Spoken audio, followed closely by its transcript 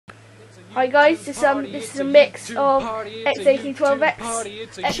Hi guys, this is a mix of X1812X,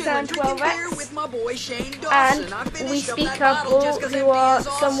 XN12X, and WiispeakApple, who are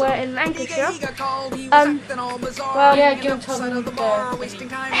somewhere in Lancashire. Well, yeah, go tell them the location.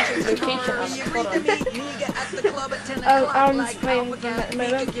 Aaron's playing with them at the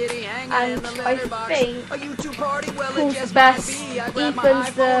moment, and I think Paul's the best,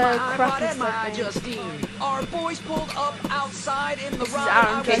 Ethan's the crappest, I think. Our boys pulled up outside in the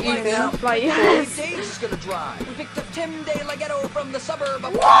Aaron, get you now. Like, Dave's gonna drive. We picked up Tim De Legato from the suburb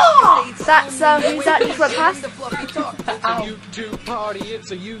of that's who's that just went past? It's a YouTube party,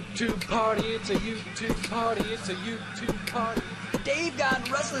 it's a YouTube party, it's a YouTube party, it's a YouTube party. Dave got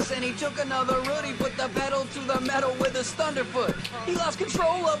restless and he took another route. He put the pedal to the metal with his thunderfoot. He lost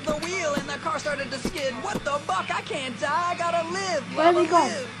control of the wheel and the car started to skid. What the fuck? I can't die. I gotta live. Where's he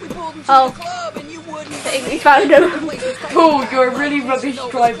gone? We pulled into the club and you wouldn't. He found him. Paul, you're a really rubbish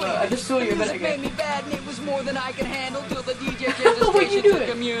driver. I just saw you a minute ago. Made me bad and it was more than I could handle till the DJ changed the What are you station to doing?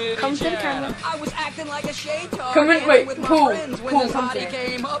 community Come to the channel. camera. I was acting like a shade talk. Come in, wait, with my Paul, friends when Paul, the come body here.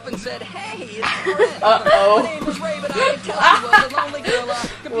 came up and said, "Hey, it's Brent." Uh-oh. My name was Ray, but I could tell she was a lonely girl, a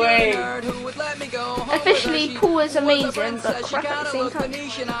computer Wait. nerd who would let me go home Officially, with her. Paul is She was a amazing, princess, but she crap at the kinda same looked time.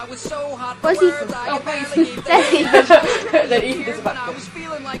 Venetian. I was so hot for Where's words, Ethan? I Oh, could barely please. keep There's them. Ethan. Then Ethan is When back I up. was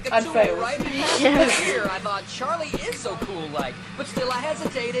feeling like a And tool, fails. right? Yeah. Here, I thought Charlie is so cool, like, but still I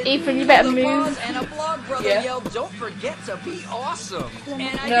hesitated. Ethan, you better The move. buzz and a blog brother Yeah. yelled, "Don't forget to be awesome."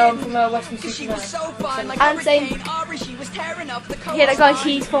 And I No, I'm didn't, from Western because she Superman. was so fine, like And same. Hurricane Aubrey, she was tearing up the coast. Yeah, that guys,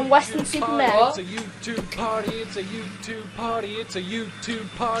 he's from Western Superman. What? It's a YouTube party, it's a YouTube party, it's a YouTube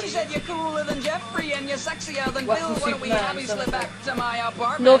party. She said, "You're cooler than Jeffrey and you're sexier than Western Bill. Why don't we Superman, happy slip something. back to my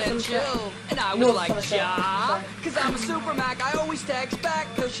apartment North and from chill?" And I was North like, from "Yeah, the- cause I'm a super Mac. I always text back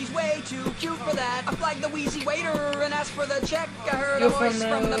cause she's way too cute for that." I flagged the wheezy waiter and asked for the check. I heard You're a voice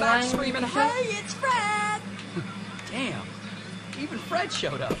from, from the back Line, screaming, Lancashire? "Hey, it's Fred!" Damn, even Fred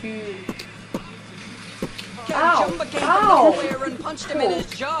showed up. Ow. Jumba came Ow. from nowhere and punched him in his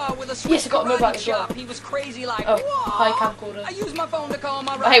jaw with a Swiss Yes, I got a mobile karate as well. chop. He was crazy like, Oh, "Whoa." hi, camcorder. I used my phone to call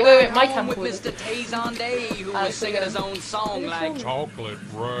my Hey, wait, back my home with camcorder. Mr. Tazon Day, who was singing his own song like, Chocolate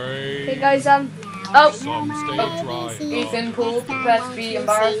rain. Hey guys, Some stay dry. Ethan, Paul, prepare to be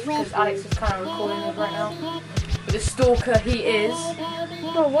embarrassed because Alex is kind of recording us right now. But the stalker he is.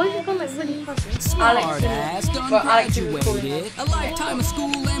 bro, why is it going like really fast? Alex Smartass, done Well, Alex is graduated. A lifetime of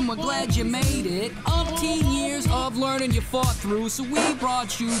school and we're glad you made it. Umpteen years of learning you fought through, so we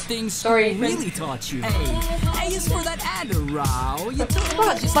brought you things Sorry, school Ethan. really taught you. Hey, it's for that Adderall. You took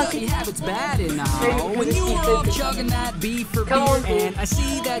cause your study habits bad and now. When you were off chugging that beef for Come beer, on, Paul. and I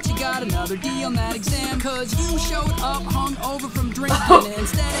see that you got another D on that exam, cause you showed up hung over from drinking. Oh, and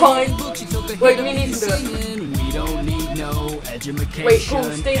instead of fine. hitting books, you took a Wait, hit we of need to do it. singing. We don't need no education. Wait, Paul,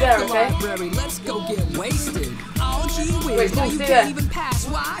 stay there, At the okay? library, let's go get wasted. Oh, gee whiz, Wait, now Paul, you stay can't there. even pass.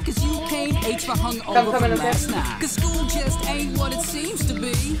 Why? Cause you came H for hung over Come from in, okay? last night. Cause school just ain't what it seems to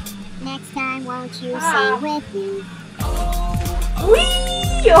be. Next time, won't you sing with me?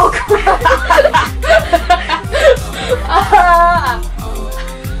 Whee! Oh crap!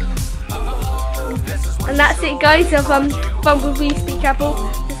 And that's it guys, of fun with WiispeakApple.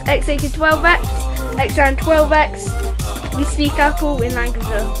 It's X1812X, XN12X, WiispeakApple in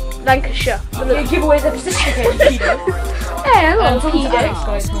Lancashire. You give away the position again, Peter. Hey, hello, talking to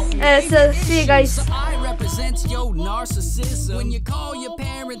Alex, Peter. guys. So, see you guys. So I represent your narcissism. When you call your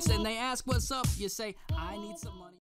parents and they ask what's up, you say, I need some money.